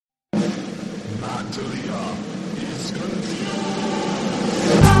Natalia is confused.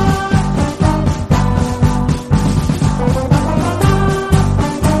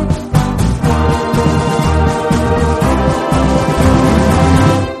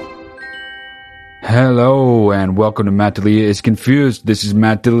 Hello and welcome to Matt D'Elia is Confused. This is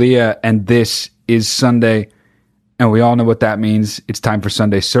Matt D'Elia and this is Sunday. And we all know what that means. It's time for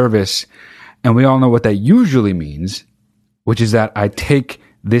Sunday service. And we all know what that usually means, which is that I take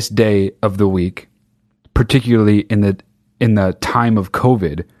this day of the week, particularly in the time of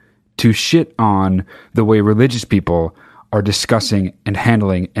COVID, to shit on the way religious people are discussing and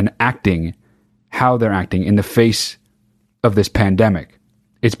handling and acting, how they're acting in the face of this pandemic.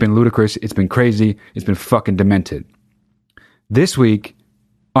 It's been ludicrous, it's been crazy, it's been fucking demented. This week,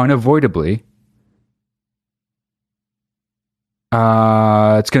 unavoidably,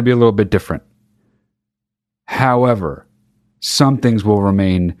 it's going to be a little bit different. However, some things will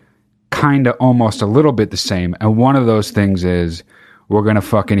remain kind of almost a little bit the same, and one of those things is we're going to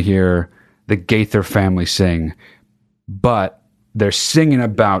fucking hear the Gaither family sing, but they're singing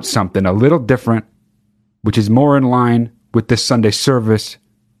about something a little different, which is more in line with this Sunday service,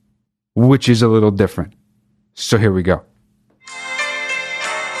 which is a little different. So here we go.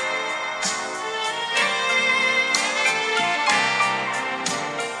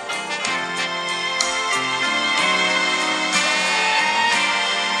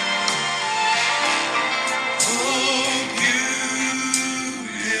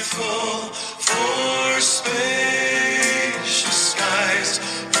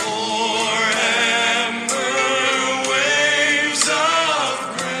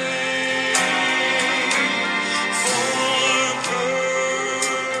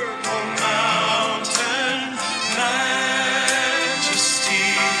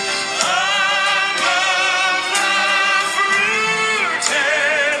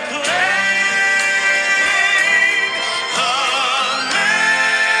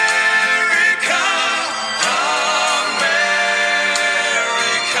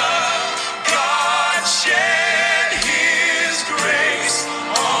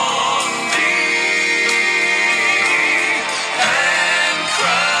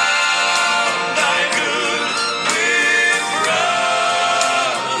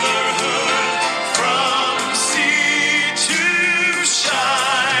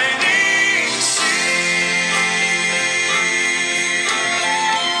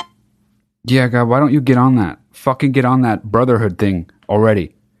 Yeah, God, why don't you get on that? Fucking get on that brotherhood thing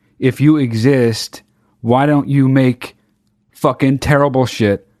already. If you exist, why don't you make fucking terrible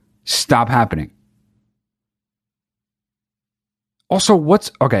shit stop happening? Also,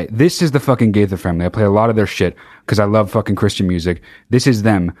 okay, this is the fucking Gaither family. I play a lot of their shit because I love fucking Christian music. This is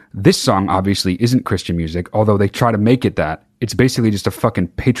them. This song obviously isn't Christian music, although they try to make it that. It's basically just a fucking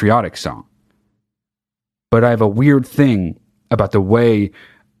patriotic song. But I have a weird thing about the way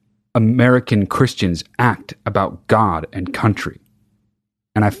American Christians act about God and country.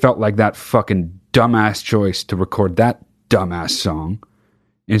 And I felt like that fucking dumbass choice to record that dumbass song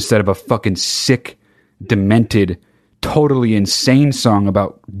instead of a fucking sick, demented, totally insane song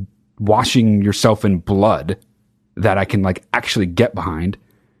about washing yourself in blood that I can like actually get behind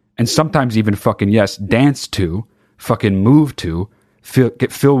and sometimes even fucking, yes, dance to, fucking move to,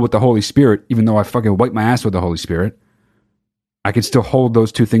 get filled with the Holy Spirit, even though I fucking wipe my ass with the Holy Spirit. I can still hold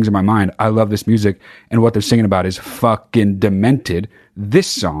those two things in my mind. I love this music, and what they're singing about is fucking demented. This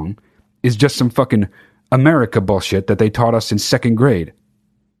song is just some fucking America bullshit that they taught us in second grade.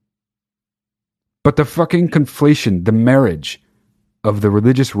 But the fucking conflation, the marriage of the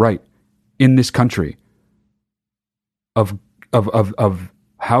religious right in this country, of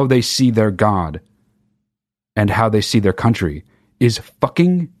how they see their God and how they see their country is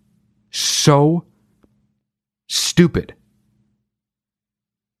fucking so stupid.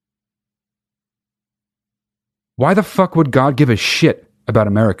 Why the fuck would God give a shit about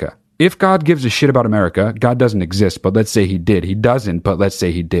America? If God gives a shit about America, God doesn't exist, but let's say he did. He doesn't, but let's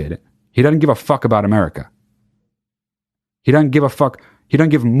say he did. He doesn't give a fuck about America. He doesn't give a fuck. He doesn't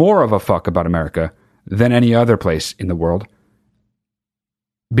give more of a fuck about America than any other place in the world.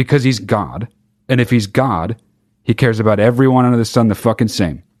 Because he's God. And if he's God, he cares about everyone under the sun the fucking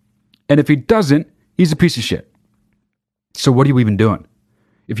same. And if he doesn't, he's a piece of shit. So what are you even doing?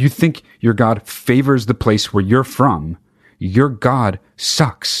 If you think your God favors the place where you're from, your God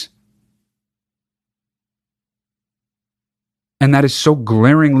sucks. And that is so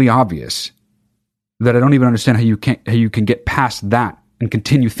glaringly obvious that I don't even understand how you can get past that and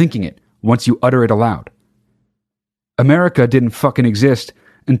continue thinking it once you utter it aloud. America didn't fucking exist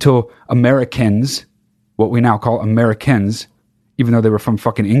until Americans, what we now call Americans, even though they were from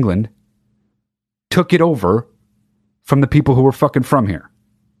fucking England, took it over from the people who were fucking from here.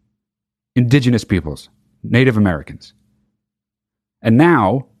 Indigenous peoples, Native Americans. And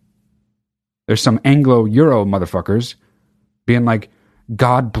now, there's some Anglo-Euro motherfuckers being like,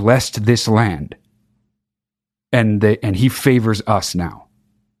 God blessed this land. And he favors us now.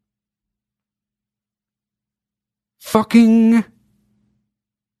 Fucking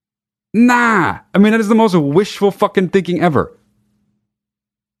nah. I mean, that is the most wishful fucking thinking ever.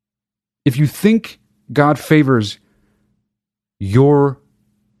 If you think God favors your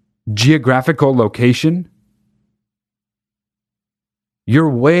geographical location, you're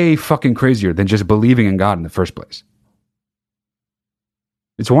way fucking crazier than just believing in God in the first place.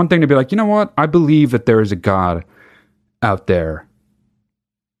 It's one thing to be like, you know what? I believe that there is a God out there.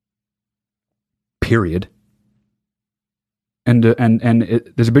 Period. And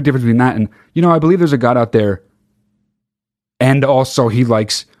there's a big difference between that and, you know, I believe there's a God out there, and also he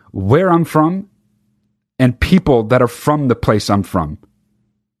likes where I'm from and people that are from the place I'm from.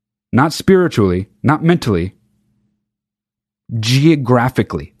 Not spiritually, not mentally,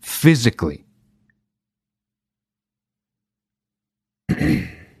 geographically, physically.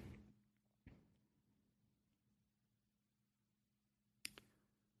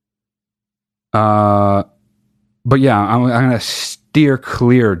 But yeah, I'm going to steer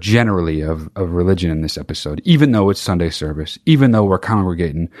clear generally of religion in this episode, even though it's Sunday service, even though we're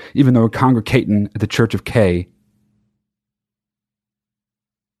congregating at the Church of K.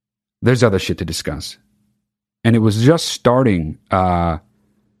 There's other shit to discuss. And it was just starting, and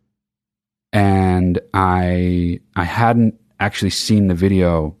I hadn't actually seen the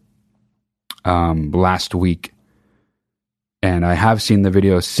video last week. And I have seen the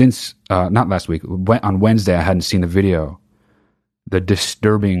video since, not last week, on Wednesday I hadn't seen the video. The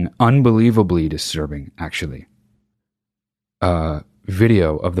disturbing, unbelievably disturbing, actually,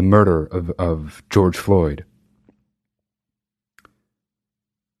 video of the murder of George Floyd.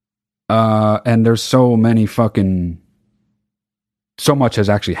 And there's so much has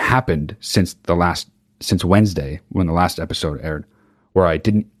actually happened since Wednesday, when the last episode aired, where I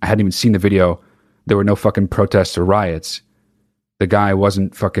hadn't even seen the video. There were no fucking protests or riots. The guy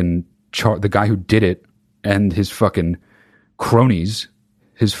wasn't fucking the guy who did it and his fucking cronies,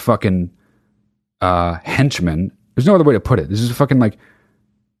 his fucking henchmen. There's no other way to put it. This is fucking like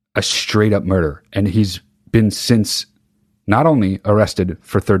a straight up murder. And he's been since not only arrested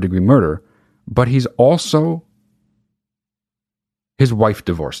for third-degree murder, but he's also, his wife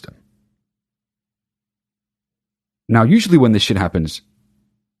divorced him. Now, usually when this shit happens,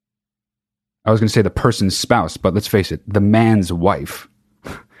 I was going to say the person's spouse, but let's face it, the man's wife.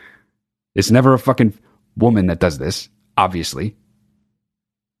 It's never a fucking woman that does this, obviously.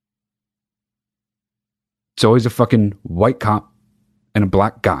 It's always a fucking white cop and a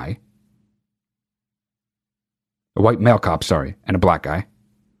black guy. A white male cop, sorry, and a black guy.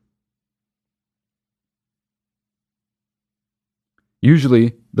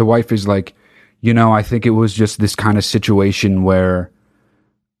 Usually, the wife is like, you know, I think it was just this kind of situation where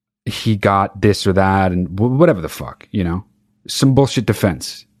he got this or that and whatever the fuck, you know? Some bullshit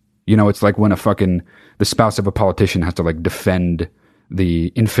defense. You know, it's like when the spouse of a politician has to like defend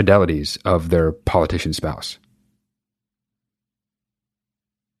the infidelities of their politician spouse.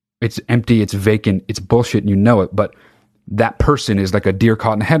 It's empty, it's vacant, it's bullshit and you know it, but that person is like a deer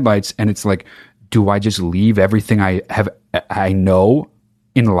caught in the headlights and it's like, do I just leave everything I know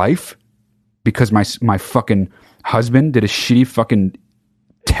in life because my fucking husband did a shitty fucking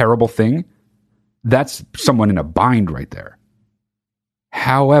terrible thing? That's someone in a bind right there.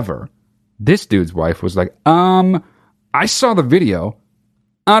 However, this dude's wife was like, I saw the video.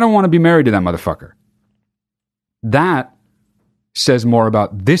 I don't want to be married to that motherfucker. That says more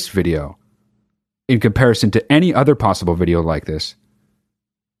about this video in comparison to any other possible video like this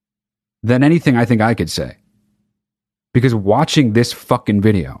than anything I think I could say. Because watching this fucking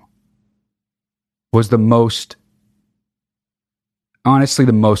video was honestly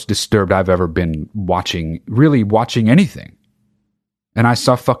the most disturbed I've ever been watching anything. And I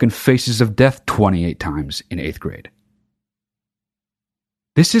saw fucking Faces of Death 28 times in 8th grade.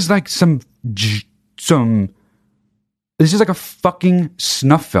 This is like this is like a fucking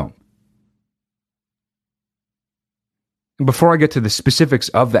snuff film. And before I get to the specifics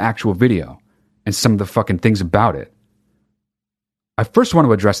of the actual video and some of the fucking things about it, I first want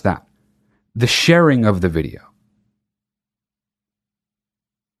to address that. The sharing of the video.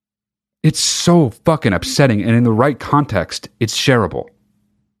 It's so fucking upsetting, and in the right context, it's shareable.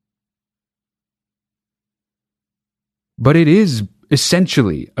 But it is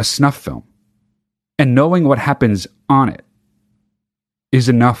essentially a snuff film. And knowing what happens on it is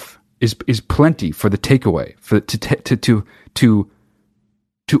enough is plenty for the takeaway, for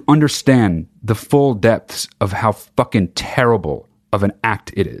to understand the full depths of how fucking terrible of an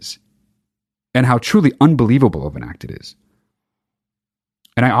act it is, and how truly unbelievable of an act it is.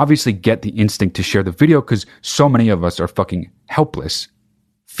 And I obviously get the instinct to share the video because so many of us are fucking helpless,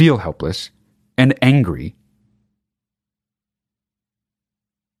 feel helpless, and angry.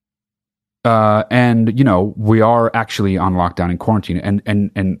 And you know, we are actually on lockdown and quarantine,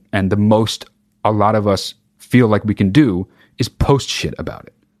 and the most a lot of us feel like we can do is post shit about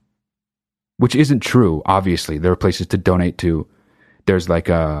it, which isn't true. Obviously, there are places to donate to. There's like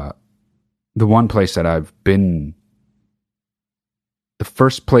the one place that I've been, the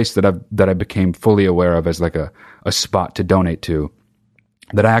first place that I became fully aware of as like a spot to donate to,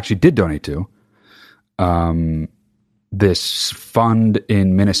 that I actually did donate to. This fund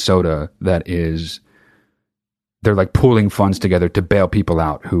in Minnesota that is, they're like pooling funds together to bail people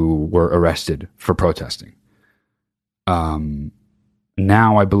out who were arrested for protesting.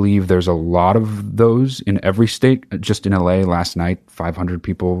 Now I believe there's a lot of those in every state. Just in LA last night, 500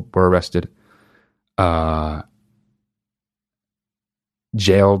 people were arrested.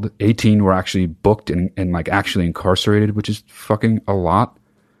 Jailed, 18 were actually booked and like actually incarcerated, which is fucking a lot.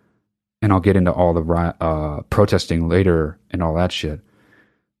 And I'll get into all the protesting later and all that shit.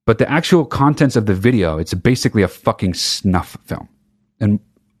 But the actual contents of the video, it's basically a fucking snuff film. And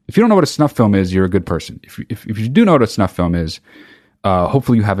if you don't know what a snuff film is, you're a good person. If you do know what a snuff film is,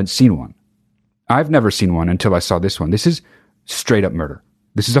 hopefully you haven't seen one. I've never seen one until I saw this one. This is straight up murder.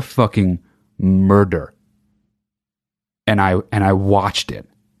 This is a fucking murder. And I watched it.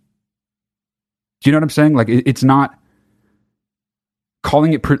 Do you know what I'm saying? Like, it's not...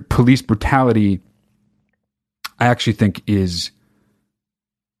 Calling it police brutality, I actually think it's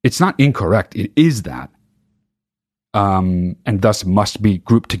not incorrect. It is that. And thus must be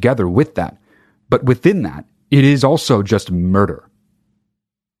grouped together with that. But within that, it is also just murder.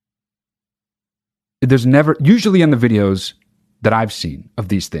 There's never, usually in the videos that I've seen of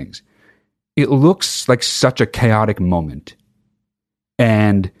these things, it looks like such a chaotic moment.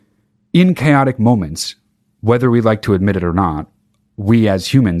 And in chaotic moments, whether we like to admit it or not, we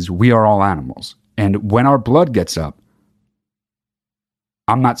as humans, we are all animals. And when our blood gets up,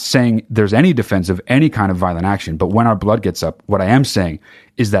 I'm not saying there's any defense of any kind of violent action, but when our blood gets up, what I am saying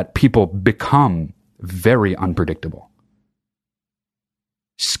is that people become very unpredictable.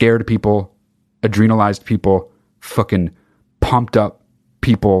 Scared people, adrenalized people, fucking pumped up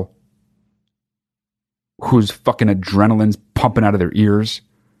people whose fucking adrenaline's pumping out of their ears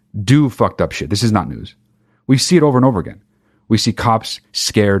do fucked up shit. This is not news. We see it over and over again. We see cops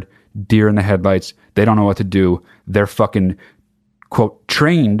scared, deer in the headlights. They don't know what to do. They're fucking, quote,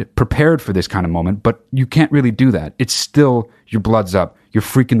 trained, prepared for this kind of moment, but you can't really do that. It's still, your blood's up. You're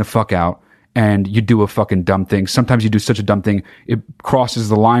freaking the fuck out, and you do a fucking dumb thing. Sometimes you do such a dumb thing, it crosses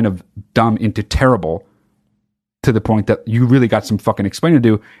the line of dumb into terrible to the point that you really got some fucking explaining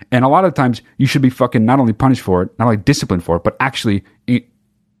to do. And a lot of times, you should be fucking not only punished for it, not only disciplined for it, but actually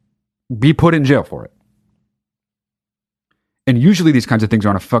be put in jail for it. And usually these kinds of things are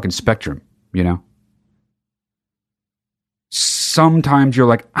on a fucking spectrum, you know? Sometimes you're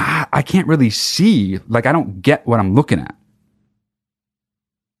like, I can't really see. Like, I don't get what I'm looking at.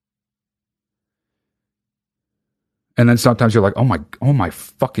 And then sometimes you're like, oh my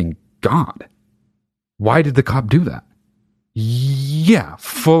fucking God. Why did the cop do that? Yeah,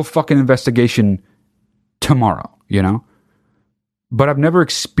 full fucking investigation tomorrow, you know? But I've never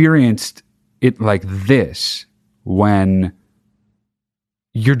experienced it like this when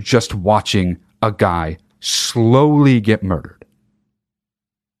you're just watching a guy slowly get murdered.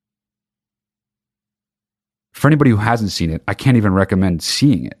 For anybody who hasn't seen it, I can't even recommend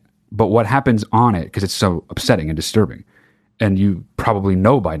seeing it. But what happens on it, because it's so upsetting and disturbing, and you probably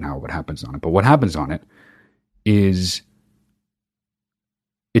know by now what happens on it, but what happens on it is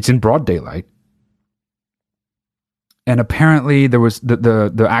it's in broad daylight. And apparently there was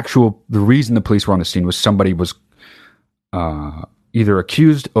the reason the police were on the scene was somebody was either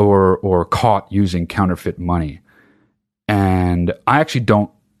accused or caught using counterfeit money. And I should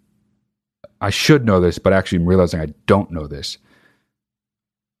know this, but actually I'm realizing I don't know this.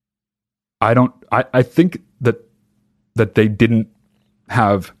 I think that they didn't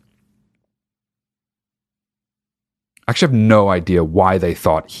have, actually have no idea why they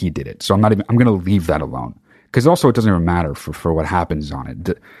thought he did it. So I'm going to leave that alone. Because also it doesn't even matter for what happens on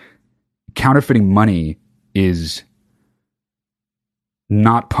it. Counterfeiting money is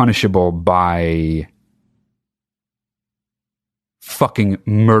not punishable by fucking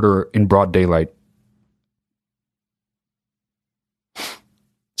murder in broad daylight.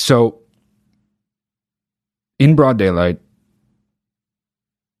 So, in broad daylight,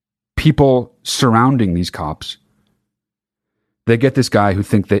 people surrounding these cops, they get this guy who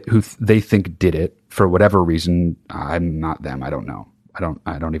they think did it for whatever reason. I'm not them. I don't know.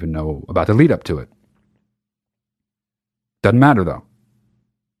 I don't even know about the lead up to it. Doesn't matter though.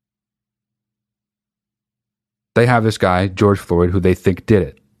 They have this guy, George Floyd, who they think did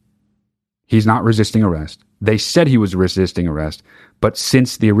it. He's not resisting arrest. They said he was resisting arrest, but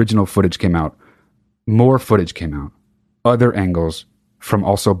since the original footage came out, more footage came out. Other angles from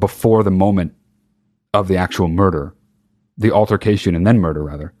also before the moment of the actual murder, the altercation and then murder,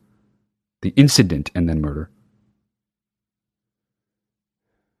 rather. The incident and then murder.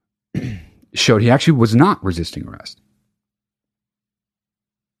 Showed he actually was not resisting arrest.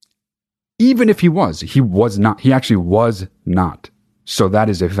 Even if he was not. He actually was not. So that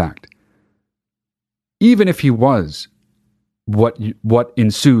is a fact. Even if he was, what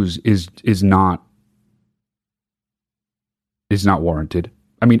ensues is not warranted.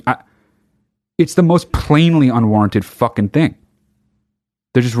 I mean, it's the most plainly unwarranted fucking thing.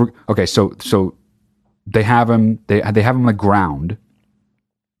 They're just okay. So they have him. They have him on the ground,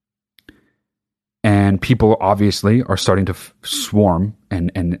 and people obviously are starting to swarm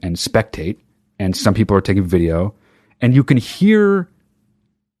and spectate, and some people are taking video, and you can hear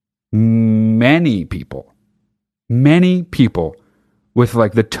many people with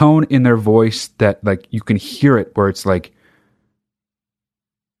like the tone in their voice that like you can hear it where it's like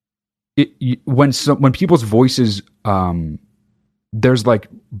when people's voices there's like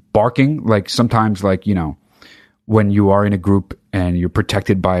barking, like sometimes like, you know, when you are in a group and you're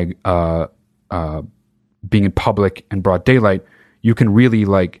protected by being in public and broad daylight, you can really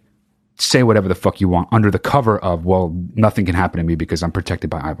like say whatever the fuck you want under the cover of, well, nothing can happen to me because I'm protected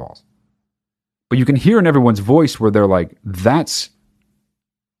by eyeballs. But you can hear in everyone's voice where they're like, that's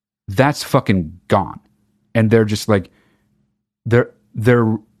fucking gone. And they're just like, they're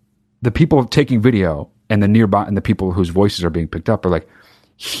the people taking video and the nearby and the people whose voices are being picked up are like,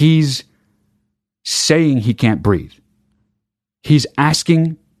 he's saying he can't breathe. He's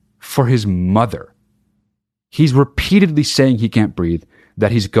asking for his mother. He's repeatedly saying he can't breathe,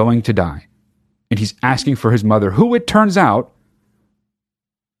 that he's going to die. And he's asking for his mother, who it turns out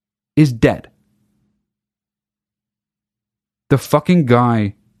is dead. The fucking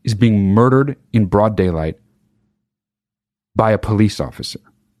guy is being murdered in broad daylight by a police officer.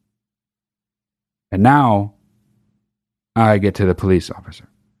 And now I get to the police officer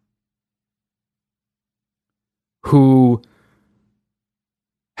who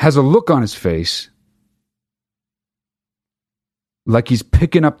has a look on his face like he's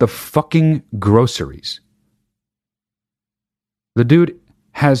picking up the fucking groceries. The dude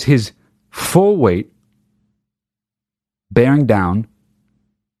has his full weight bearing down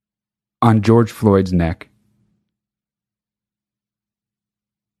on George Floyd's neck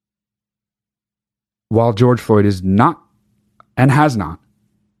while George Floyd is not and has not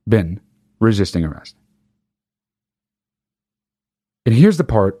been resisting arrest. And here's the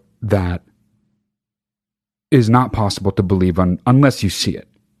part that is not possible to believe unless you see it.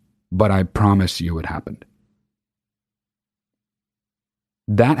 But I promise you it happened.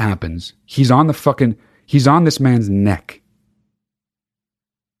 That happens. He's on this man's neck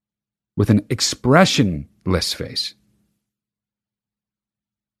with an expressionless face.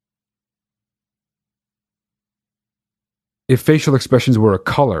 If facial expressions were a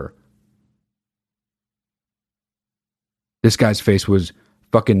color, this guy's face was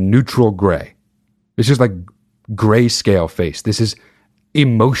fucking neutral gray. It's just like grayscale face. This is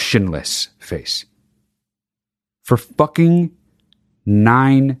emotionless face. For fucking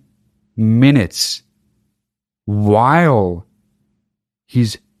 9 minutes while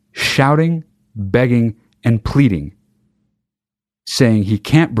he's shouting, begging, and pleading, saying he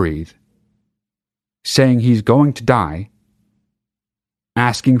can't breathe, saying he's going to die,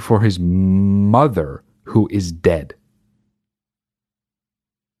 asking for his mother who is dead.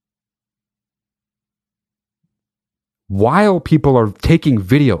 While people are taking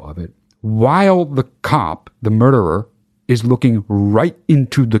video of it, while the cop, the murderer, is looking right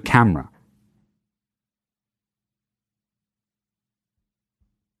into the camera.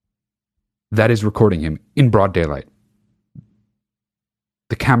 That is recording him in broad daylight.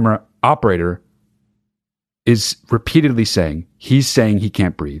 The camera operator is repeatedly saying, he's saying he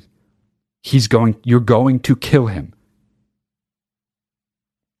can't breathe. You're going to kill him.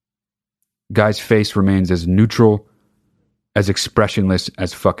 Guy's face remains as neutral, as expressionless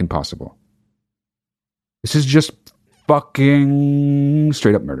as fucking possible. This is just fucking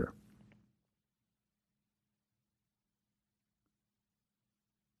straight up murder.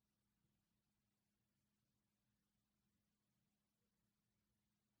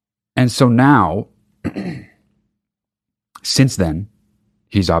 And so now, since then,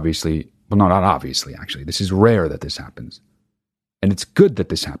 he's obviously, well, no, not obviously, actually. This is rare that this happens. And it's good that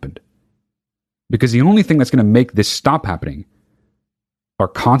this happened. Because the only thing that's going to make this stop happening are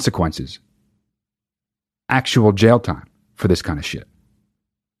consequences. Actual jail time for this kind of shit.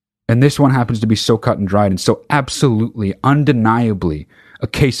 And this one happens to be so cut and dried and so absolutely, undeniably a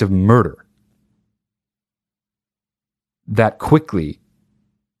case of murder that quickly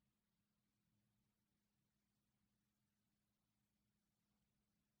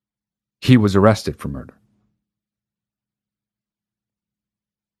he was arrested for murder.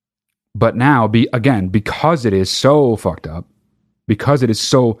 But now, again, because it is so fucked up, because it is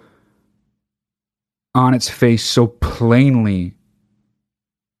so on its face, so plainly,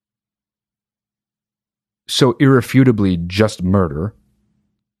 so irrefutably just murder.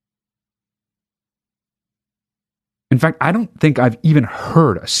 In fact, I don't think I've even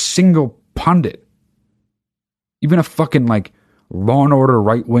heard a single pundit, even a fucking like Law and Order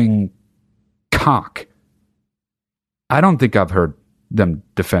right-wing cock. I don't think I've heard them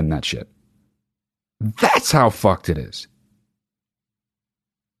defend that shit. That's how fucked it is.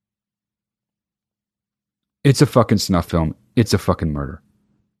 It's a fucking snuff film. It's a fucking murder.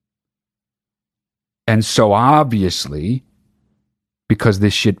 And so obviously, because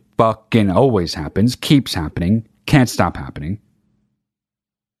this shit fucking always happens, keeps happening, can't stop happening,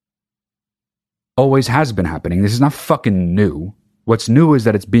 always has been happening. This is not fucking new. What's new is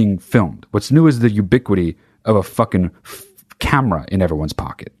that it's being filmed. What's new is the ubiquity of a fucking camera in everyone's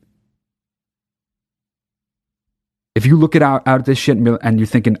pocket. If you look out at this shit and you're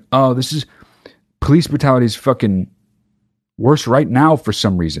thinking, oh, this is police brutality is fucking worse right now for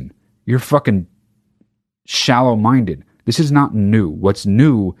some reason, you're fucking shallow-minded. This is not new. What's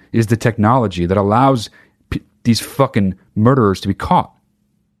new is the technology that allows these fucking murderers to be caught.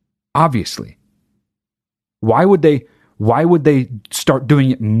 Obviously. Why would they start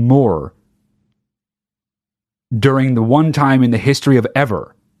doing it more during the one time in the history of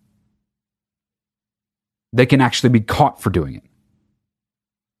ever they can actually be caught for doing it?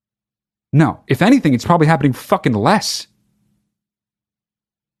 No. If anything, it's probably happening fucking less.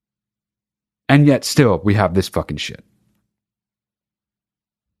 And yet still, we have this fucking shit.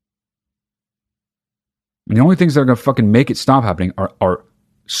 And the only things that are going to fucking make it stop happening are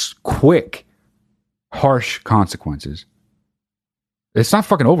quick, harsh consequences. It's not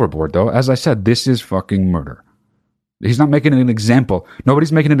fucking overboard, though. As I said, this is fucking murder. He's not making an example.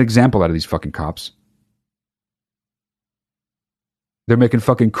 Nobody's making an example out of these fucking cops. They're making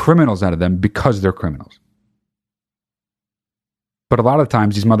fucking criminals out of them because they're criminals. But a lot of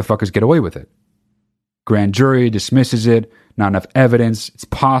times, these motherfuckers get away with it. Grand jury dismisses it, not enough evidence. It's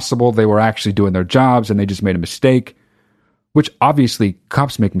possible they were actually doing their jobs and they just made a mistake, which obviously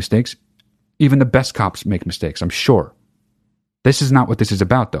cops make mistakes. Even the best cops make mistakes, I'm sure. This is not what this is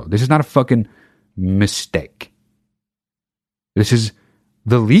about, though. This is not a fucking mistake. This is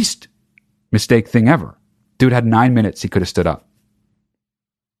the least mistake thing ever. Dude had 9 minutes. He could have stood up.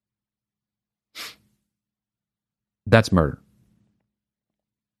 That's murder.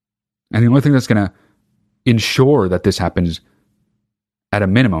 And the only thing that's going to ensure that this happens at a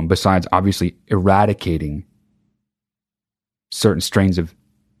minimum, besides obviously eradicating certain strains of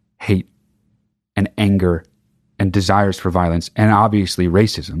hate and anger and desires for violence and obviously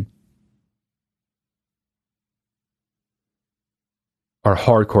racism, are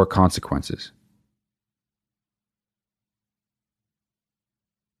hardcore consequences.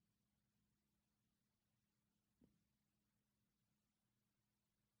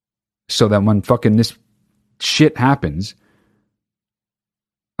 So that when fucking this shit happens,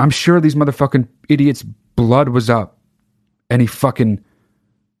 I'm sure these motherfucking idiots' blood was up. And he fucking,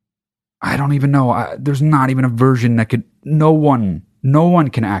 I don't even know. There's not even a version that could, no one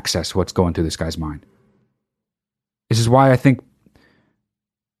can access what's going through this guy's mind. This is why I think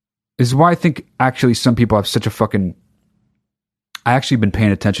actually some people have such a fucking, I actually been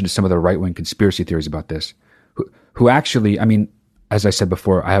paying attention to some of the right-wing conspiracy theories about this, who actually, I mean, as I said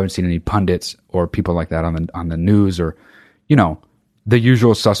before, I haven't seen any pundits or people like that on the news or, you know, the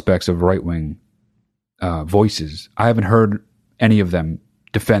usual suspects of right-wing voices. I haven't heard any of them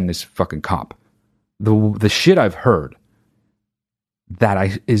defend this fucking cop. The shit I've heard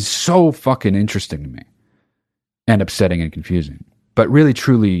that is so fucking interesting to me and upsetting and confusing, but really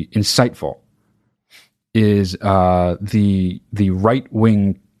truly insightful is the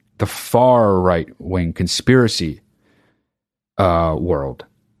right-wing, the far right-wing conspiracy world,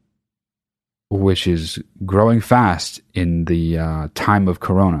 which is growing fast in the time of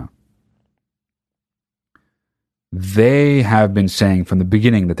Corona. They have been saying from the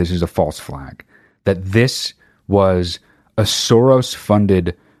beginning that this is a false flag, that this was a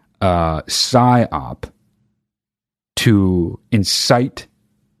Soros-funded psyop to incite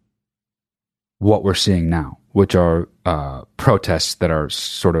what we're seeing now, which are protests that are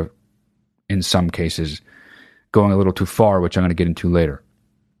sort of, in some cases, going a little too far, which I'm going to get into later.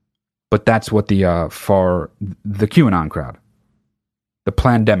 But that's what the QAnon crowd, the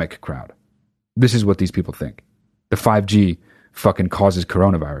plandemic crowd, this is what these people think. The 5G fucking causes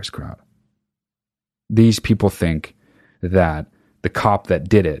coronavirus crowd. These people think that the cop that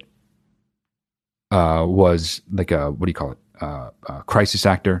did it was like a, what do you call it, a crisis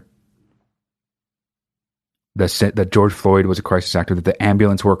actor. That George Floyd was a crisis actor, that the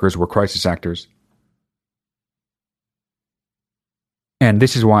ambulance workers were crisis actors. And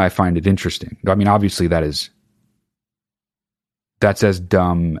this is why I find it interesting. I mean, obviously that's as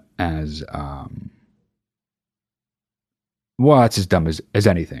dumb as, it's as dumb as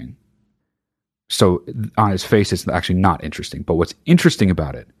anything. So on its face, it's actually not interesting. But what's interesting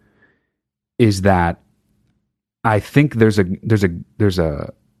about it is that I think there's a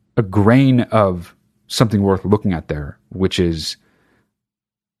grain of something worth looking at there, which is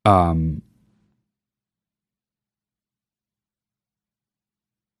the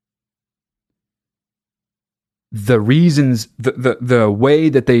reasons, the way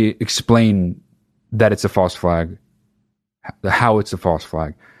that they explain that it's a false flag, how it's a false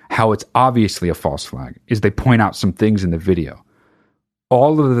flag, how it's obviously a false flag, is they point out some things in the video.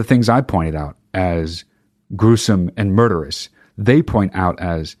 All of the things I pointed out as gruesome and murderous, they point out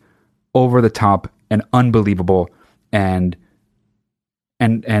as over the top and unbelievable and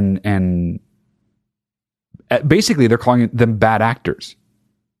basically they're calling them bad actors.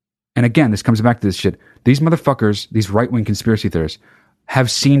 And again, this comes back to this shit. These motherfuckers, these right-wing conspiracy theorists,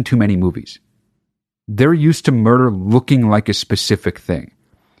 have seen too many movies. They're used to murder looking like a specific thing.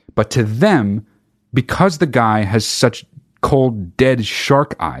 But to them, because the guy has such cold, dead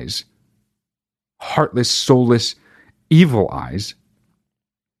shark eyes, heartless, soulless, evil eyes,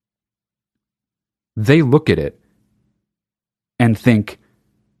 they look at it and think,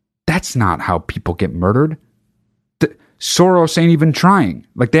 that's not how people get murdered. Soros ain't even trying.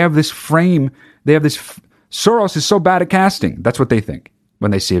 Like, they have this frame, Soros is so bad at casting. That's what they think when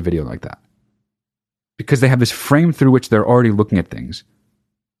they see a video like that. Because they have this frame through which they're already looking at things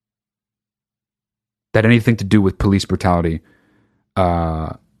that anything to do with police brutality,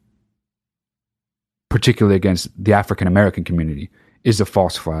 particularly against the African American community, is a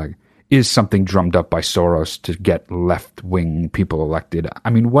false flag, is something drummed up by Soros to get left-wing people elected. I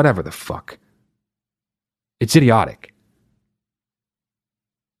mean, whatever the fuck. It's idiotic.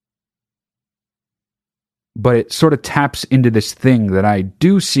 But it sort of taps into this thing that I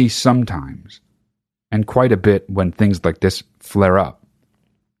do see sometimes, and quite a bit when things like this flare up.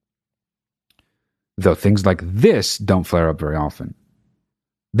 Though things like this don't flare up very often.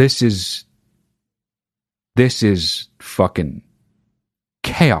 This is fucking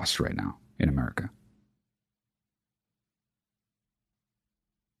chaos right now in America.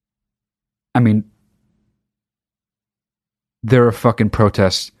 I mean, there are fucking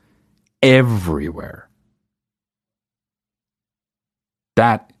protests everywhere.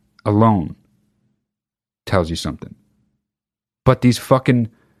 That alone tells you something. But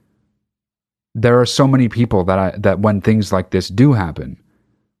there are so many people that when things like this do happen,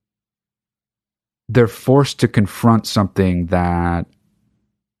 they're forced to confront something that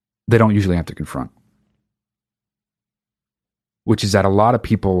they don't usually have to confront. Which is that a lot of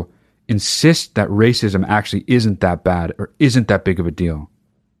people insist that racism actually isn't that bad or isn't that big of a deal.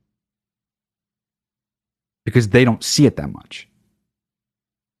 Because they don't see it that much.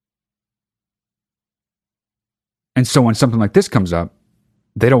 And so when something like this comes up,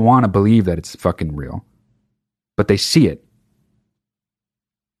 they don't want to believe that it's fucking real. But they see it.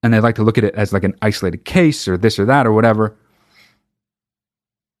 And they like to look at it as like an isolated case or this or that or whatever.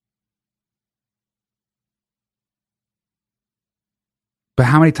 But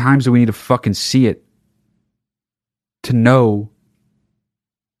how many times do we need to fucking see it to know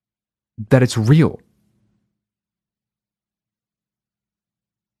that it's real?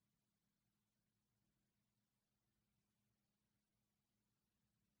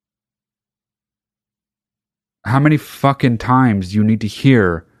 How many fucking times do you need to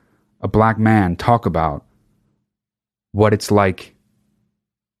hear a black man talk about what it's like,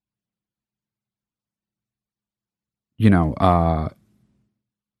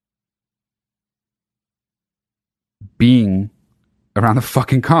 being around the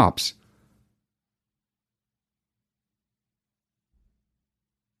fucking cops?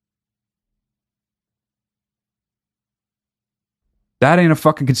 That ain't a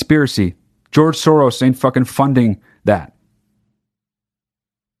fucking conspiracy. George Soros ain't fucking funding that.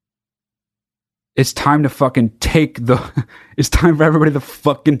 It's time to fucking it's time for everybody to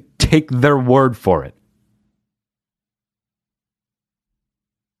fucking take their word for it.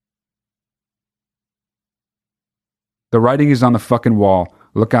 The writing is on the fucking wall.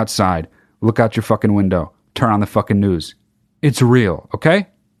 Look outside. Look out your fucking window. Turn on the fucking news. It's real, okay?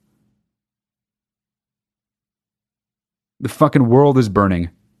 The fucking world is burning,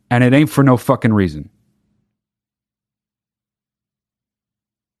 and it ain't for no fucking reason.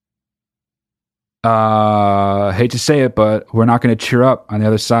 Hate to say it, but we're not going to cheer up on the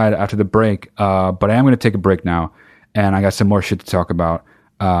other side after the break. But I am going to take a break now, and I got some more shit to talk about.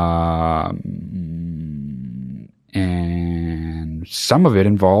 And some of it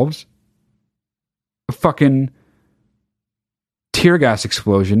involves a fucking tear gas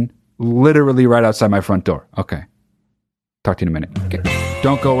explosion literally right outside my front door. Okay. Talk to you in a minute. Okay.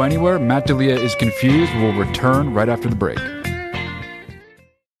 Don't go anywhere. Matt D'Elia is confused. We'll return right after the break.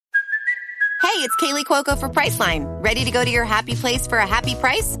 Hey, it's Kaylee Cuoco for Priceline. Ready to go to your happy place for a happy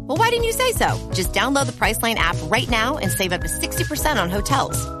price? Well, why didn't you say so? Just download the Priceline app right now and save up to 60% on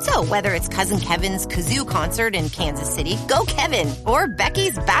hotels. So whether it's Cousin Kevin's Kazoo Concert in Kansas City, go Kevin, or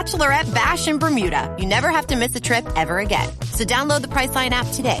Becky's Bachelorette Bash in Bermuda, you never have to miss a trip ever again. So download the Priceline app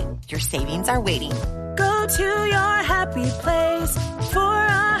today. Your savings are waiting. Go to your happy place for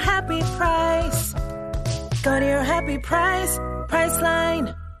a happy price. Go to your happy price,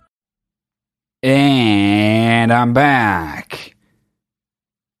 Priceline. And I'm back.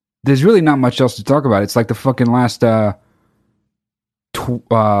 There's really not much else to talk about. It's like the fucking last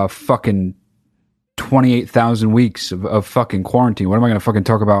fucking 28,000 weeks of fucking quarantine. What am I going to fucking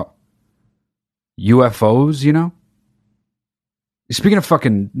talk about? UFOs, you know? Speaking of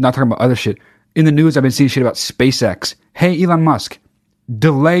fucking not talking about other shit, in the news I've been seeing shit about SpaceX. Hey, Elon Musk,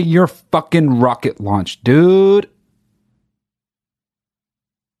 delay your fucking rocket launch, dude.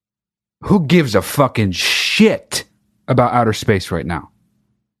 Who gives a fucking shit about outer space right now?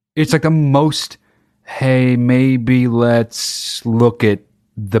 It's like the most, hey, maybe let's look at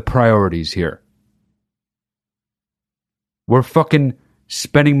the priorities here. We're fucking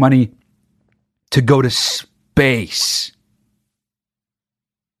spending money to go to space.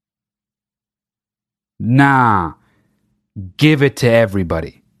 Nah. Give it to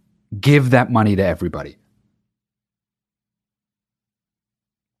everybody. Give that money to everybody.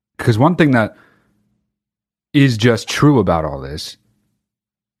 Because one thing that is just true about all this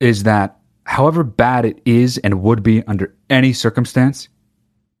is that however bad it is and would be under any circumstance,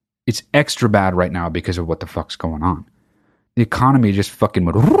 it's extra bad right now because of what the fuck's going on. The economy just fucking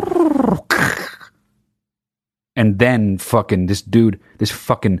went and then fucking this dude, this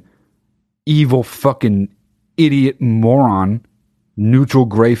fucking evil fucking idiot moron, neutral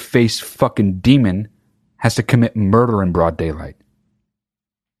gray face fucking demon has to commit murder in broad daylight.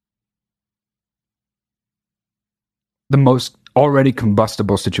 The most already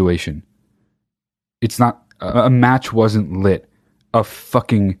combustible situation. It's not, a match wasn't lit. A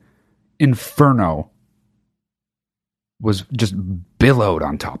fucking inferno was just billowed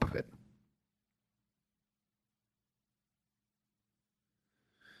on top of it.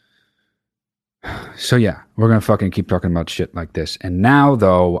 So yeah, we're going to fucking keep talking about shit like this. And now,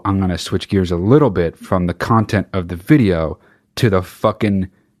 though, I'm going to switch gears a little bit from the content of the video to the fucking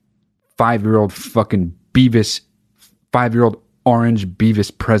 5-year-old fucking Beavis, 5-year-old orange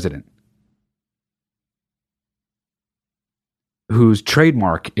Beavis president, whose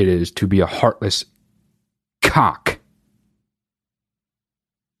trademark it is to be a heartless cock.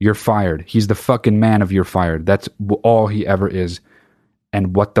 You're fired. He's the fucking man of you're fired. That's all he ever is.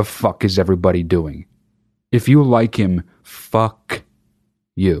 And what the fuck is everybody doing? If you like him, fuck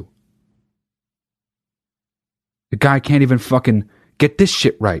you. The guy can't even fucking get this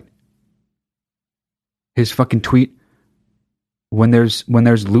shit right. His fucking tweet, when there's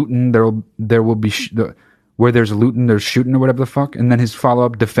looting, there will be where there's looting, there's shooting or whatever the fuck. And then his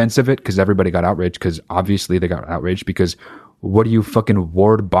follow-up defense of it, because everybody got outraged, because obviously they got outraged, because what do you fucking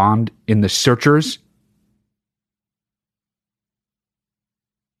Ward Bond in the Searchers?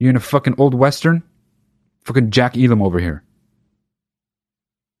 You in a fucking old western? Fucking Jack Elam over here.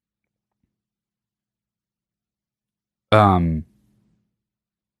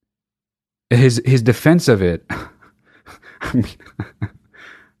 His defense of it, I mean,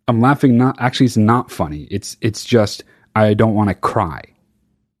 I'm laughing, not actually it's not funny. It's just I don't want to cry.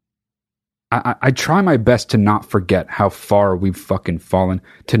 I try my best to not forget how far we've fucking fallen,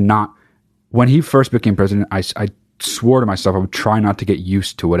 to not, when he first became president, I swore to myself I would try not to get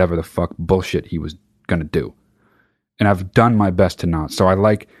used to whatever the fuck bullshit he was gonna do. And I've done my best to not. So I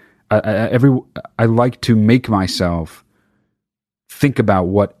like to make myself think about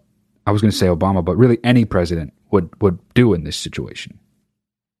what I was going to say Obama, but really any president would do in this situation.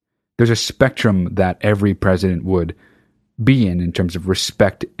 There's a spectrum that every president would be in terms of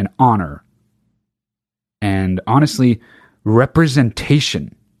respect and honor. And honestly,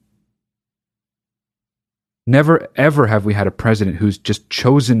 representation. Never ever have we had a president who's just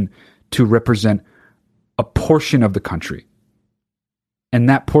chosen to represent a portion of the country. And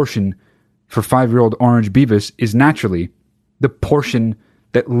that portion, for 5-year-old Orange Beavis, is naturally the portion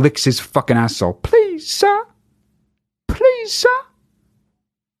that licks his fucking asshole. Please, sir. Please, sir.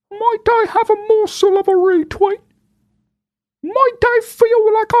 Might I have a morsel of a retweet? Might I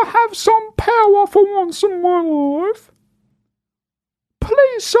feel like I have some power for once in my life?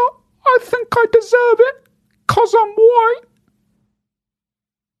 Please, sir. I think I deserve it, 'cause I'm white.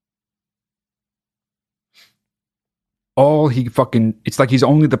 It's like he's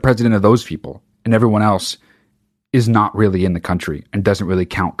only the president of those people, and everyone else is not really in the country and doesn't really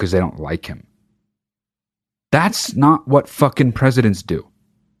count because they don't like him. That's not what fucking presidents do.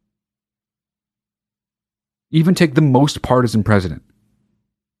 Even take the most partisan president,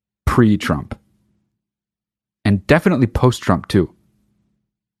 pre-Trump, and definitely post-Trump too.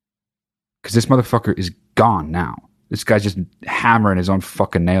 Because this motherfucker is gone now. This guy's just hammering his own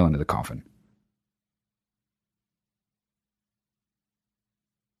fucking nail into the coffin.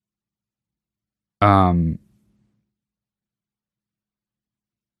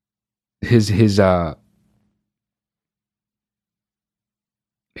 His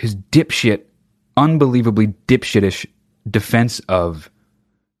dipshit, unbelievably dipshitish defense of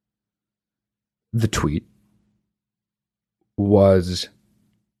the tweet was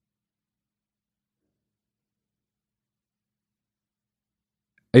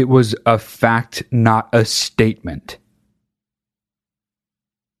it was a fact, not a statement.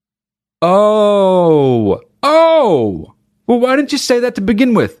 Oh, well, why didn't you say that to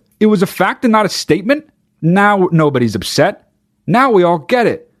begin with? It was a fact and not a statement? Now nobody's upset. Now we all get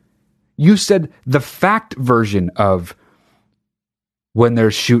it. You said the fact version of when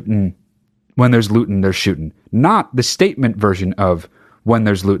there's looting, there's shooting. Not the statement version of when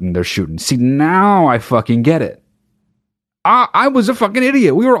there's looting, there's shooting. See, now I fucking get it. I was a fucking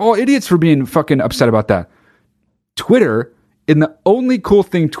idiot. We were all idiots for being fucking upset about that. Twitter, in the only cool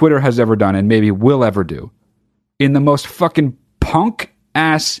thing Twitter has ever done and maybe will ever do, in the most fucking punk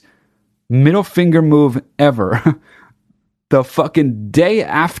ass middle finger move ever, the fucking day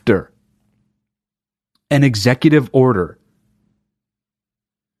after an executive order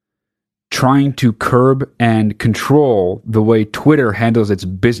trying to curb and control the way Twitter handles its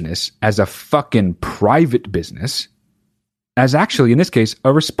business as a fucking private business, as actually, in this case,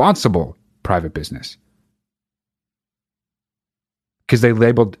 a responsible private business. Because they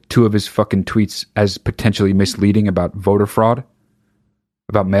labeled 2 of his fucking tweets as potentially misleading about voter fraud,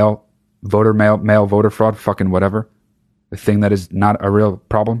 about mail voter fraud, fucking whatever. The thing that is not a real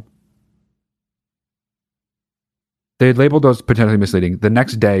problem. They labeled those potentially misleading. The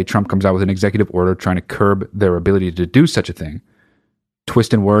next day, Trump comes out with an executive order trying to curb their ability to do such a thing.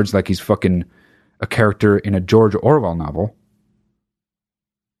 Twisting words like he's fucking a character in a George Orwell novel.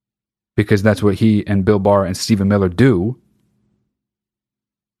 Because that's what he and Bill Barr and Stephen Miller do.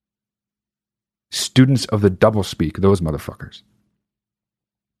 Students of the doublespeak, those motherfuckers.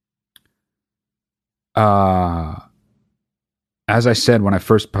 As I said when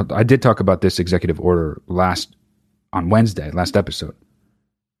I did talk about this executive order on Wednesday, last episode.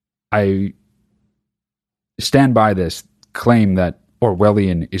 I stand by this claim that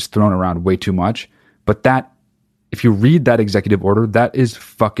Orwellian is thrown around way too much, but that, if you read that executive order, that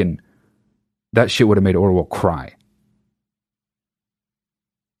shit would have made Orwell cry.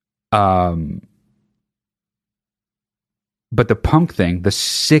 But the punk thing, the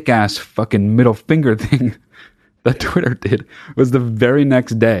sick ass fucking middle finger thing that Twitter did was the very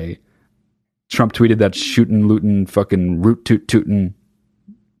next day Trump tweeted that shootin', lootin', fucking root toot tootin'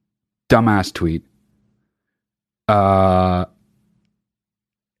 dumbass tweet. And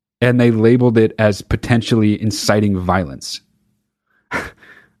they labeled it as potentially inciting violence.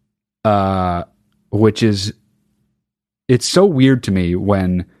 Which is, it's so weird to me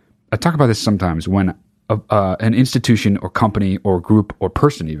when, I talk about this sometimes, when an institution or company or group or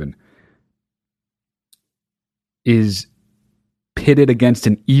person even is pitted against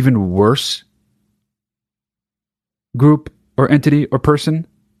an even worse group or entity or person,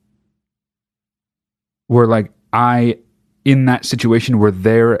 where like in that situation were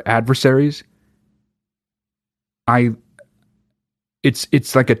their adversaries,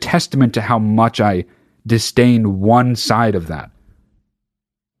 it's like a testament to how much I disdain one side of that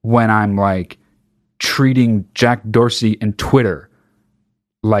when I'm like treating Jack Dorsey and Twitter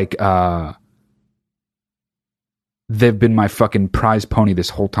like they've been my fucking prize pony this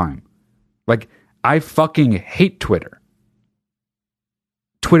whole time. Like, I fucking hate Twitter.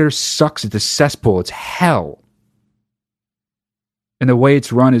 Twitter sucks. It's a cesspool. It's hell. And the way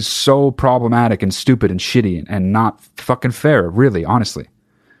it's run is so problematic and stupid and shitty and not fucking fair, really, honestly.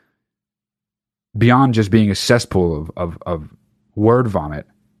 Beyond just being a cesspool of word vomit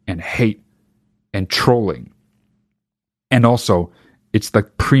and hate and trolling. And also, it's the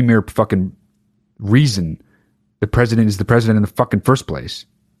premier fucking reason the president is the president in the fucking first place.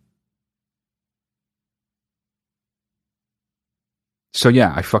 So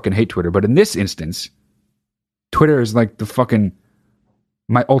yeah, I fucking hate Twitter. But in this instance, Twitter is like the fucking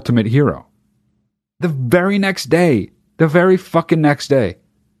my ultimate hero. The very fucking next day,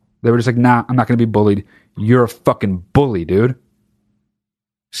 they were just like, nah, I'm not going to be bullied. You're a fucking bully, dude.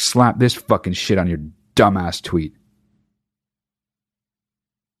 Slap this fucking shit on your dumbass tweet.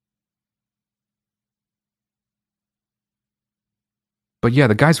 But yeah,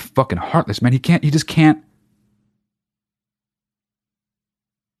 the guy's fucking heartless, man. He can't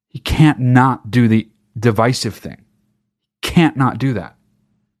not do the divisive thing. Can't not do that.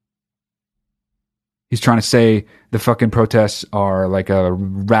 He's trying to say the fucking protests are like a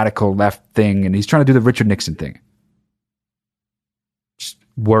radical left thing, and he's trying to do the Richard Nixon thing. Just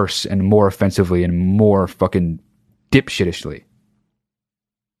worse and more offensively and more fucking dipshitishly.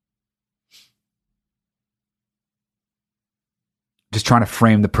 Just trying to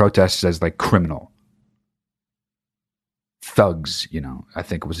frame the protests as like criminal. Thugs, I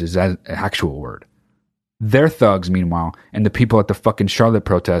think was his actual word. They're thugs, meanwhile, and the people at the fucking Charlotte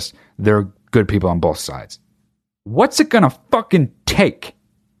protests, they're good people on both sides. What's it gonna fucking take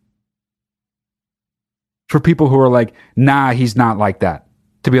for people who are like, nah, he's not like that,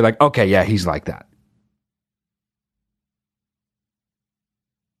 to be like, okay, yeah, he's like that?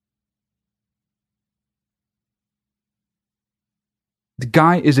 The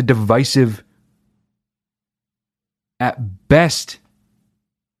guy is a divisive, at best,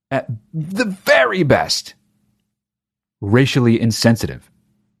 at the very best, racially insensitive.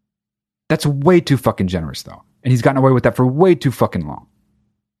 That's way too fucking generous, though. And he's gotten away with that for way too fucking long.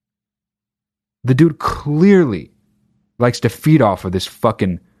 The dude clearly likes to feed off of this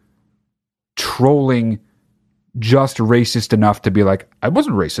fucking trolling, just racist enough to be like, I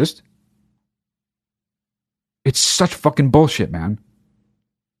wasn't racist. It's such fucking bullshit, man.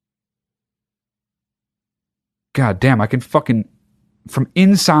 God damn, I can fucking, from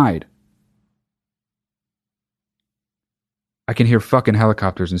inside, I can hear fucking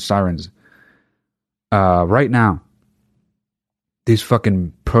helicopters and sirens. Right now, these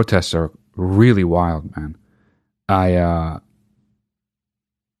fucking protests are really wild, man.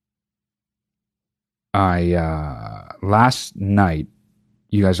 Last night,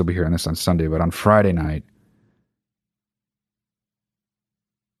 you guys will be hearing this on Sunday, but on Friday night,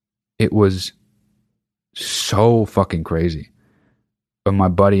 it was so fucking crazy. But my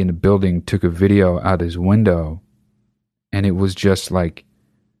buddy in the building took a video out his window, and it was just like,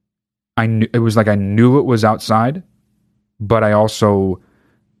 I knew it was outside, but I also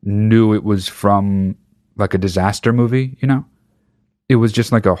knew it was from like a disaster movie, It was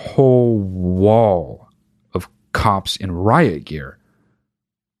just like a whole wall of cops in riot gear.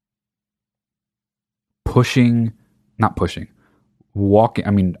 Walking,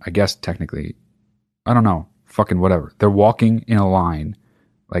 I mean, I guess technically, I don't know, fucking whatever. They're walking in a line,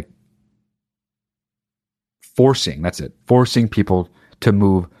 like forcing people to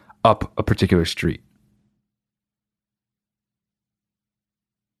move up a particular street.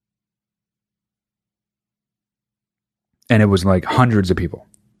 And it was like hundreds of people.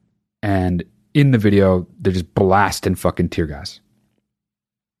 And in the video, they're just blasting fucking tear gas.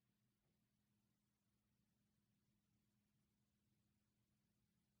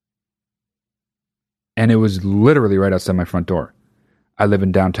 And it was literally right outside my front door. I live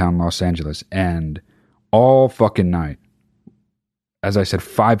in downtown Los Angeles, and all fucking night, as I said,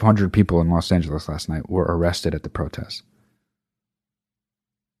 500 people in Los Angeles last night were arrested at the protests.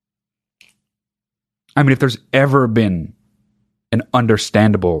 I mean, if there's ever been an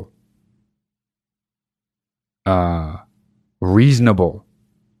understandable, reasonable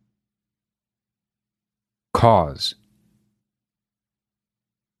cause,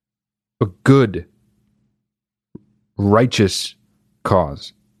 a good, righteous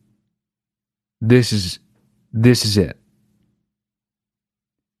cause, this is it.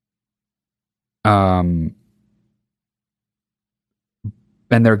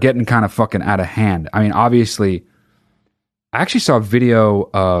 and they're getting kind of fucking out of hand. I mean, obviously, I actually saw a video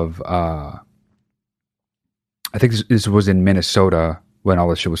of, I think this was in Minnesota when all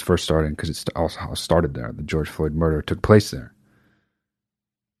this shit was first starting, because it also started there. The George Floyd murder took place there.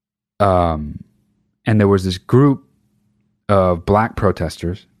 And there was this group of black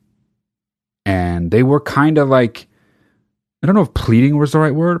protesters, and they were kind of like, I don't know if pleading was the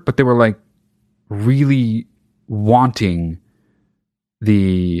right word, but they were like really wanting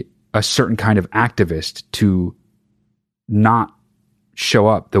a certain kind of activist to not show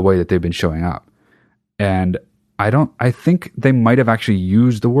up the way that they've been showing up. And I think they might have actually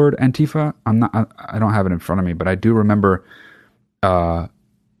used the word Antifa. I don't have it in front of me, but I do remember, that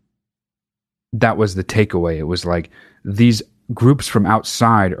was the takeaway. It was like, these groups from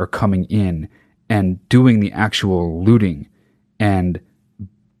outside are coming in and doing the actual looting and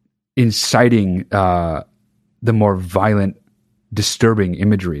inciting, the more violent, disturbing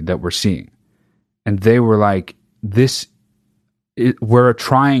imagery that we're seeing. And they were like, we're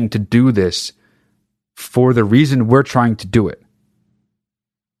trying to do this for the reason we're trying to do it.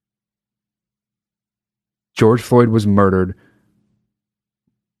 George Floyd was murdered.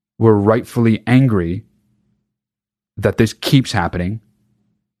 We're rightfully angry that this keeps happening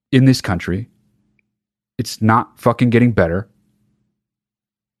in this country. It's not fucking getting better.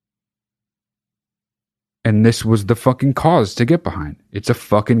 And this was the fucking cause to get behind. It's a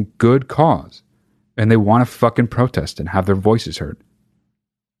fucking good cause. And they want to fucking protest and have their voices heard.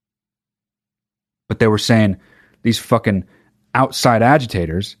 But they were saying these fucking outside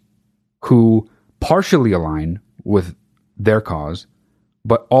agitators who partially align with their cause,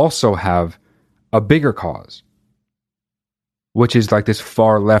 but also have a bigger cause, which is like this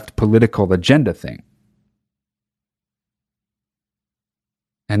far left political agenda thing.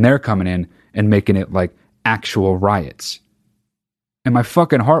 And they're coming in and making it like actual riots. And my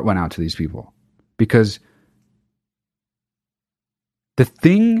fucking heart went out to these people, because the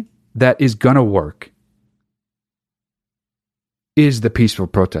thing that is gonna work is the peaceful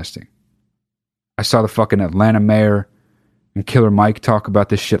protesting. I saw the fucking Atlanta mayor and Killer Mike talk about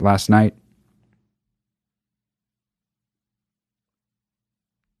this shit last night.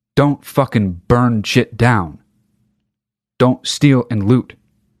 Don't fucking burn shit down. Don't steal and loot.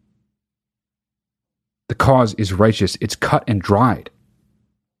 The cause is righteous. It's cut and dried.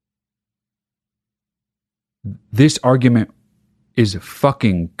 This argument is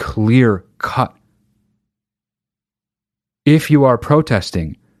fucking clear cut. If you are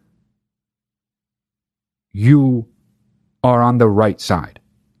protesting, you are on the right side,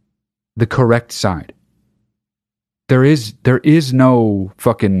 the correct side. There is no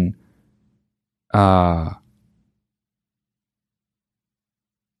fucking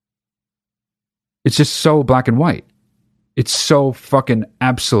it's just so black and white. It's so fucking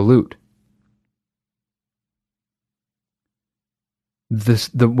absolute.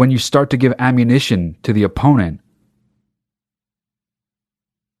 When you start to give ammunition to the opponent,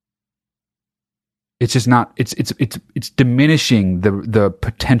 it's just not. It's diminishing the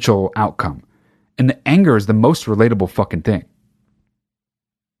potential outcome, and the anger is the most relatable fucking thing.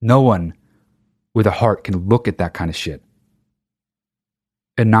 No one with a heart can look at that kind of shit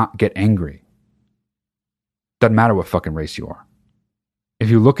and not get angry. Doesn't matter what fucking race you are. If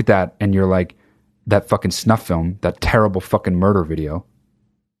you look at that and you're like, that fucking snuff film, that terrible fucking murder video,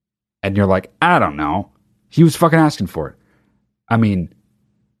 and you're like, I don't know, he was fucking asking for it. I mean,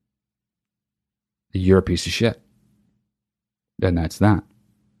 you're a piece of shit. And that's that.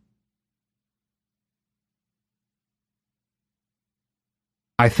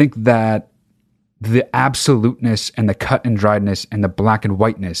 I think that the absoluteness and the cut and driedness and the black and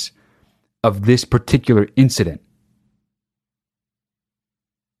whiteness of this particular incident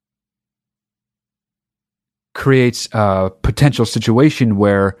creates a potential situation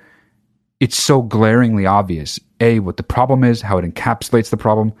where it's so glaringly obvious, A, what the problem is, how it encapsulates the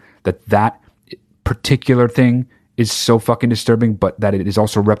problem, that particular thing is so fucking disturbing, but that it is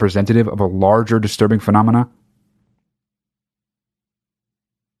also representative of a larger disturbing phenomena.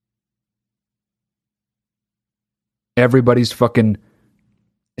 Everybody's fucking,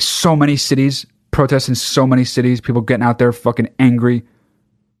 so many cities, protests in so many cities, people getting out there fucking angry,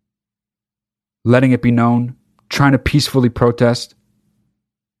 letting it be known, trying to peacefully protest.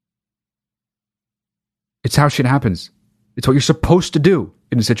 It's how shit happens. It's what you're supposed to do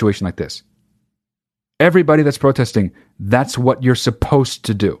in a situation like this. Everybody that's protesting, that's what you're supposed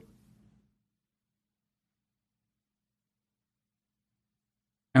to do.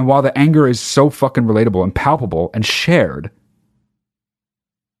 And while the anger is so fucking relatable and palpable and shared,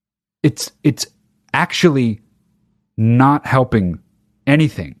 it's actually not helping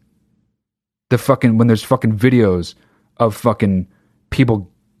anything. When there's fucking videos of fucking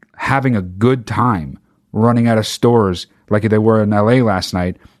people having a good time running out of stores like they were in LA last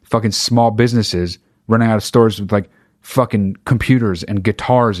night, fucking small businesses running out of stores with like fucking computers and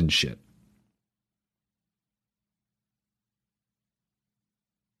guitars and shit.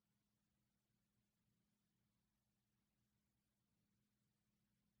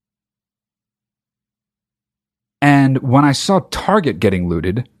 And when I saw Target getting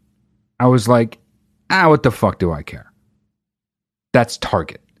looted, I was like, what the fuck do I care? That's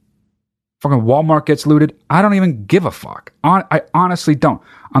Target. Fucking Walmart gets looted. I don't even give a fuck. I honestly don't.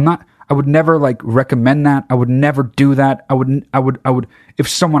 I would never like recommend that. I would never do that. I would, if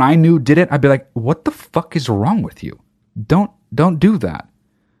someone I knew did it, I'd be like, what the fuck is wrong with you? Don't do that.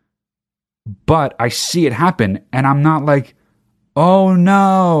 But I see it happen and I'm not like, oh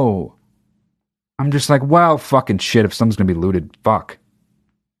no. I'm just like, well, fucking shit. If someone's going to be looted, fuck.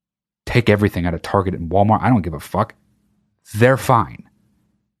 Take everything out of Target and Walmart. I don't give a fuck. They're fine.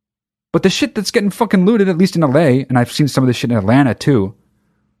 But the shit that's getting fucking looted, at least in LA, and I've seen some of this shit in Atlanta too,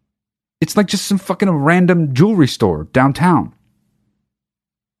 it's like just some fucking random jewelry store downtown.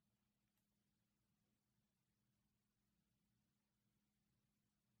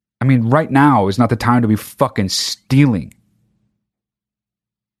 I mean, right now is not the time to be fucking stealing.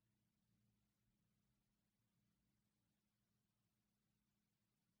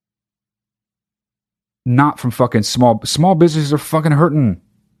 Not from fucking small businesses are fucking hurting.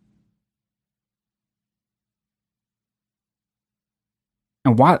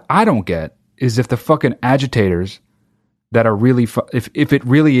 And what I don't get is if the fucking agitators that are really, if it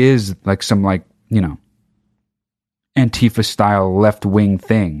really is like some like, you know, Antifa style left wing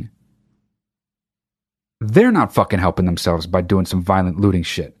thing, they're not fucking helping themselves by doing some violent looting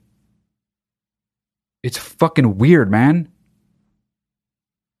shit. It's fucking weird, man.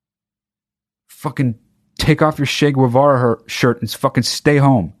 Fucking take off your Che Guevara shirt and fucking stay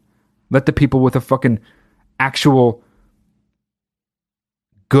home. Let the people with a fucking actual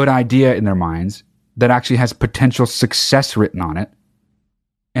good idea in their minds that actually has potential success written on it.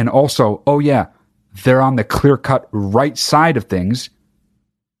 And also, oh yeah, they're on the clear-cut right side of things.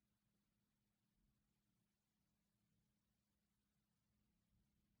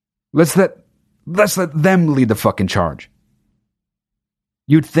 Let's let them lead the fucking charge.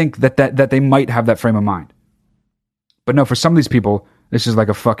 You'd think that they might have that frame of mind. But no, for some of these people, this is like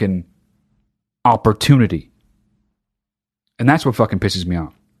a fucking opportunity. And that's what fucking pisses me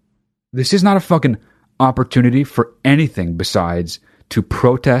off. This is not a fucking opportunity for anything besides to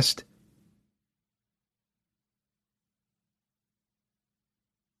protest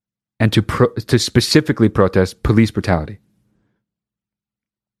and to specifically protest police brutality.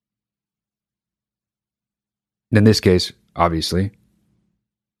 In this case, obviously,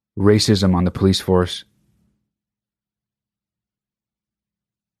 racism on the police force,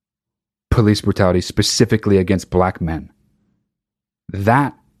 police brutality specifically against black men.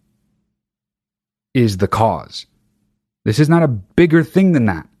 That is the cause. This is not a bigger thing than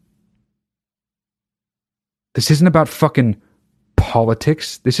that. This isn't about fucking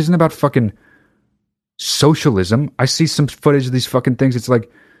politics. This isn't about fucking socialism. I see some footage of these fucking things. It's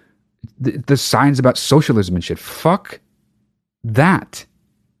like the signs about socialism and shit. Fuck that.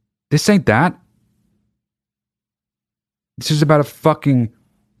 This ain't that. This is about a fucking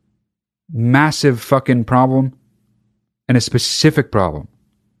massive fucking problem and a specific problem.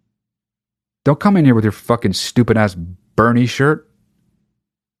 Don't come in here with your fucking stupid ass Bernie shirt.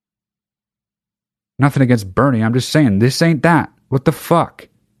 Nothing against Bernie. I'm just saying, this ain't that. What the fuck?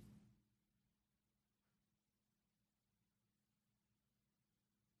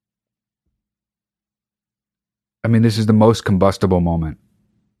 I mean, this is the most combustible moment.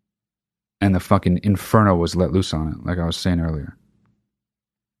 And the fucking inferno was let loose on it, like I was saying earlier.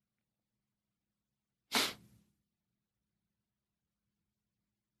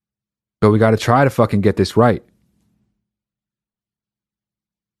 But we got to try to fucking get this right.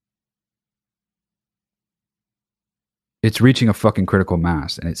 It's reaching a fucking critical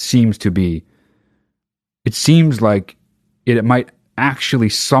mass, and it seems like it might actually,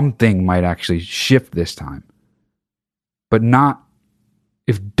 something might actually shift this time. But not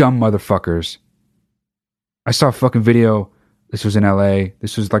if dumb motherfuckers. I saw a fucking video. This was in LA.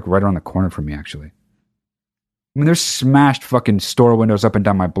 This was like right around the corner from me, actually. I mean, there's smashed fucking store windows up and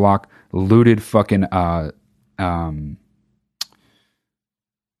down my block, looted fucking,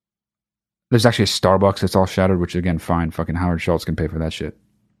 there's actually a Starbucks that's all shattered, which again, fine, fucking Howard Schultz can pay for that shit.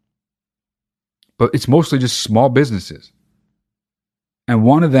 But it's mostly just small businesses. And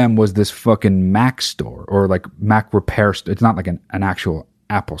one of them was this fucking Mac store, or like Mac repair store. It's not like an actual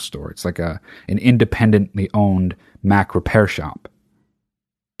Apple store. It's like an independently owned Mac repair shop.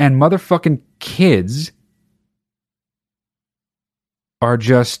 And motherfucking kids are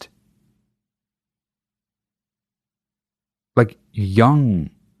just like young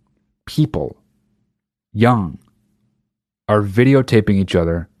people, are videotaping each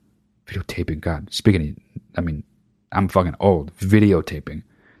other. Videotaping, God, I'm fucking old. Videotaping.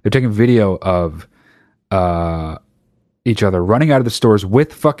 They're taking video of each other running out of the stores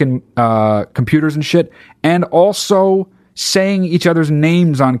with fucking computers and shit, and also saying each other's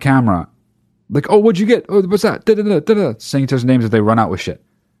names on camera. Like, oh, what'd you get? Oh, what's that? Da-da-da-da-da. Saying each other's names as they run out with shit.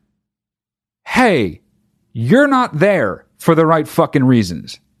 Hey, you're not there for the right fucking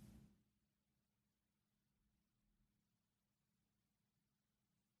reasons.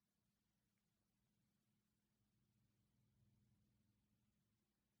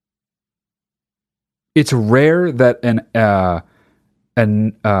 It's rare that an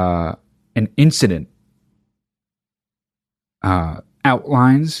incident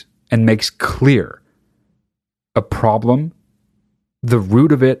outlines and makes clear a problem, the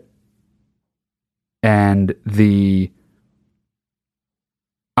root of it, and the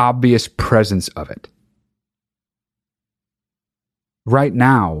obvious presence of it. Right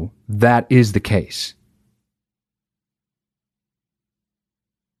now, that is the case.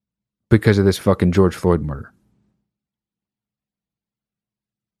 Because of this fucking George Floyd murder.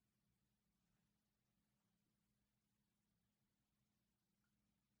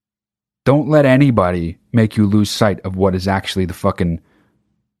 Don't let anybody make you lose sight of what is actually the fucking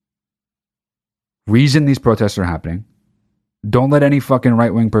reason these protests are happening. Don't let any fucking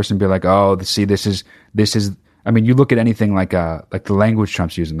right-wing person be like, oh, see, this is, I mean, you look at anything like the language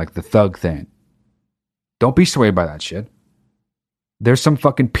Trump's using, like the thug thing. Don't be swayed by that shit. There's some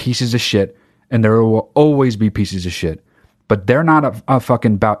fucking pieces of shit, and there will always be pieces of shit, but they're not a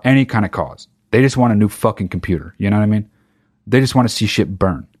fucking about any kind of cause. They just want a new fucking computer. You know what I mean? They just want to see shit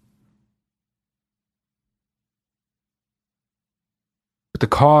burn. But the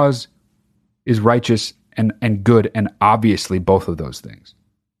cause is righteous and good, and obviously both of those things.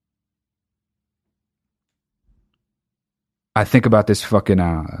 I think about this fucking,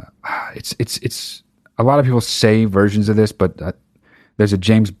 it's a lot of people say versions of this, but there's a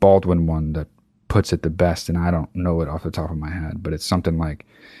James Baldwin one that puts it the best, and I don't know it off the top of my head, but it's something like,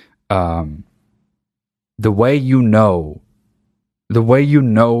 the way you know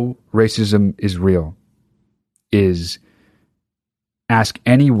racism is real is ask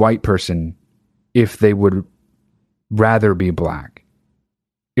any white person if they would rather be black,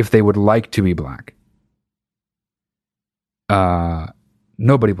 if they would like to be black.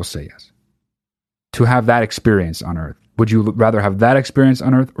 Nobody will say yes. To have that experience on Earth. Would you rather have that experience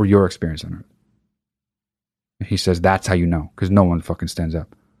on Earth or your experience on Earth? And he says that's how you know, because no one fucking stands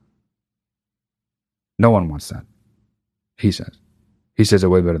up. No one wants that. He says. He says it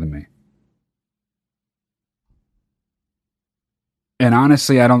way better than me. And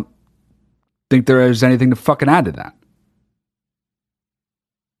honestly, I don't think there is anything to fucking add to that.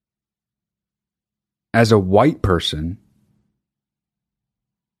 As a white person,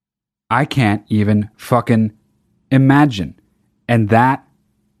 I can't even fucking imagine. And that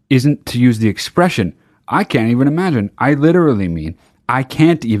isn't to use the expression, I can't even imagine. I literally mean, I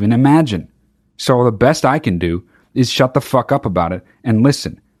can't even imagine. So the best I can do is shut the fuck up about it and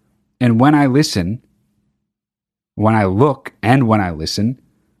listen. And when I listen, when I look and when I listen,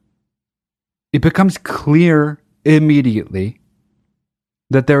 it becomes clear immediately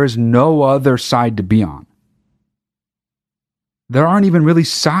that there is no other side to be on. There aren't even really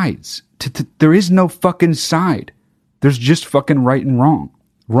sides. There is no fucking side. There's just fucking right and wrong.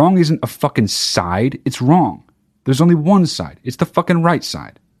 Wrong isn't a fucking side. It's wrong. There's only one side. It's the fucking right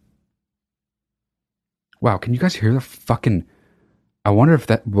side. Wow, can you guys hear the fucking... I wonder if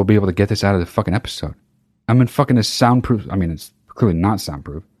that we'll be able to get this out of the fucking episode. I'm in fucking a soundproof... I mean, it's clearly not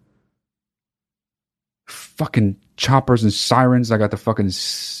soundproof. Fucking choppers and sirens. I got the fucking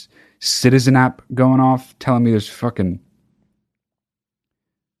Citizen app going off telling me there's fucking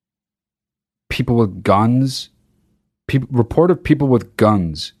people with guns. Report of people with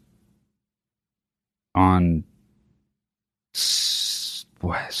guns on...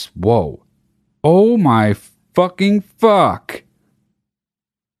 Whoa. Oh my fucking fuck.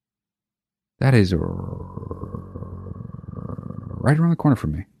 That is right around the corner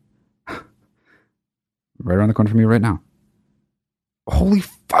from me. Right around the corner from me right now. Holy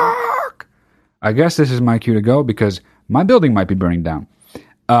fuck. I guess this is my cue to go because my building might be burning down.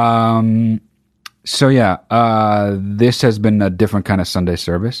 So yeah, this has been a different kind of Sunday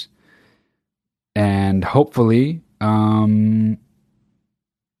service. And hopefully,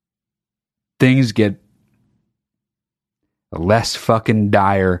 things get less fucking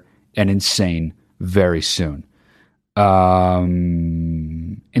dire and insane very soon.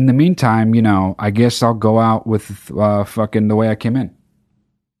 In the meantime, you know, I guess I'll go out with fucking the way I came in.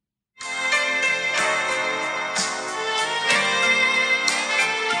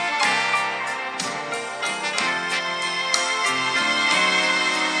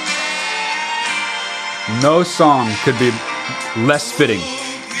 No song could be less fitting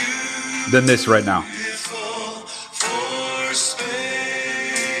than this right now.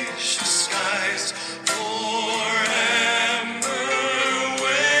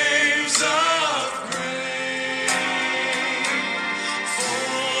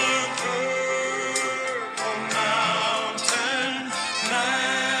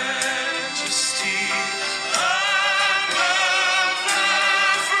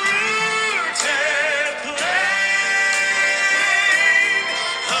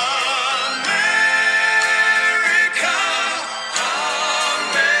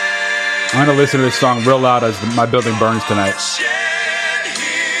 I'm going to listen to this song real loud as my building burns tonight.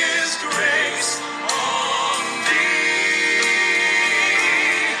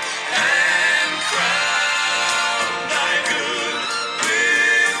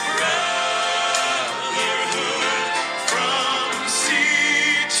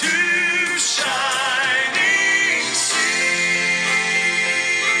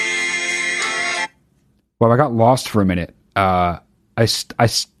 Well, I got lost for a minute.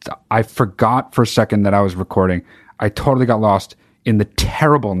 I forgot for a second that I was recording. I totally got lost in the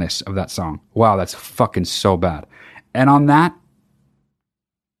terribleness of that song. Wow, that's fucking so bad. And on that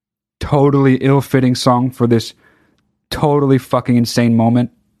totally ill-fitting song for this totally fucking insane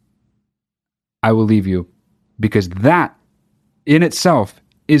moment, I will leave you, because that in itself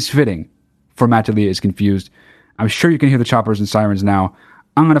is fitting for Matt D'Elia is Confused. I'm sure you can hear the choppers and sirens now.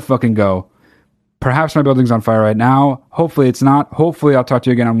 I'm gonna fucking go. Perhaps my building's on fire right now. Hopefully it's not. Hopefully I'll talk to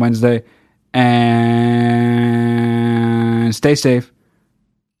you again on Wednesday. And stay safe.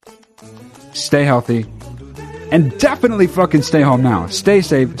 Stay healthy. And definitely fucking stay home now. Stay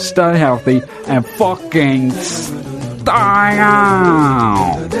safe, stay healthy, and fucking stay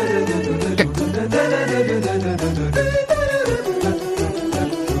out.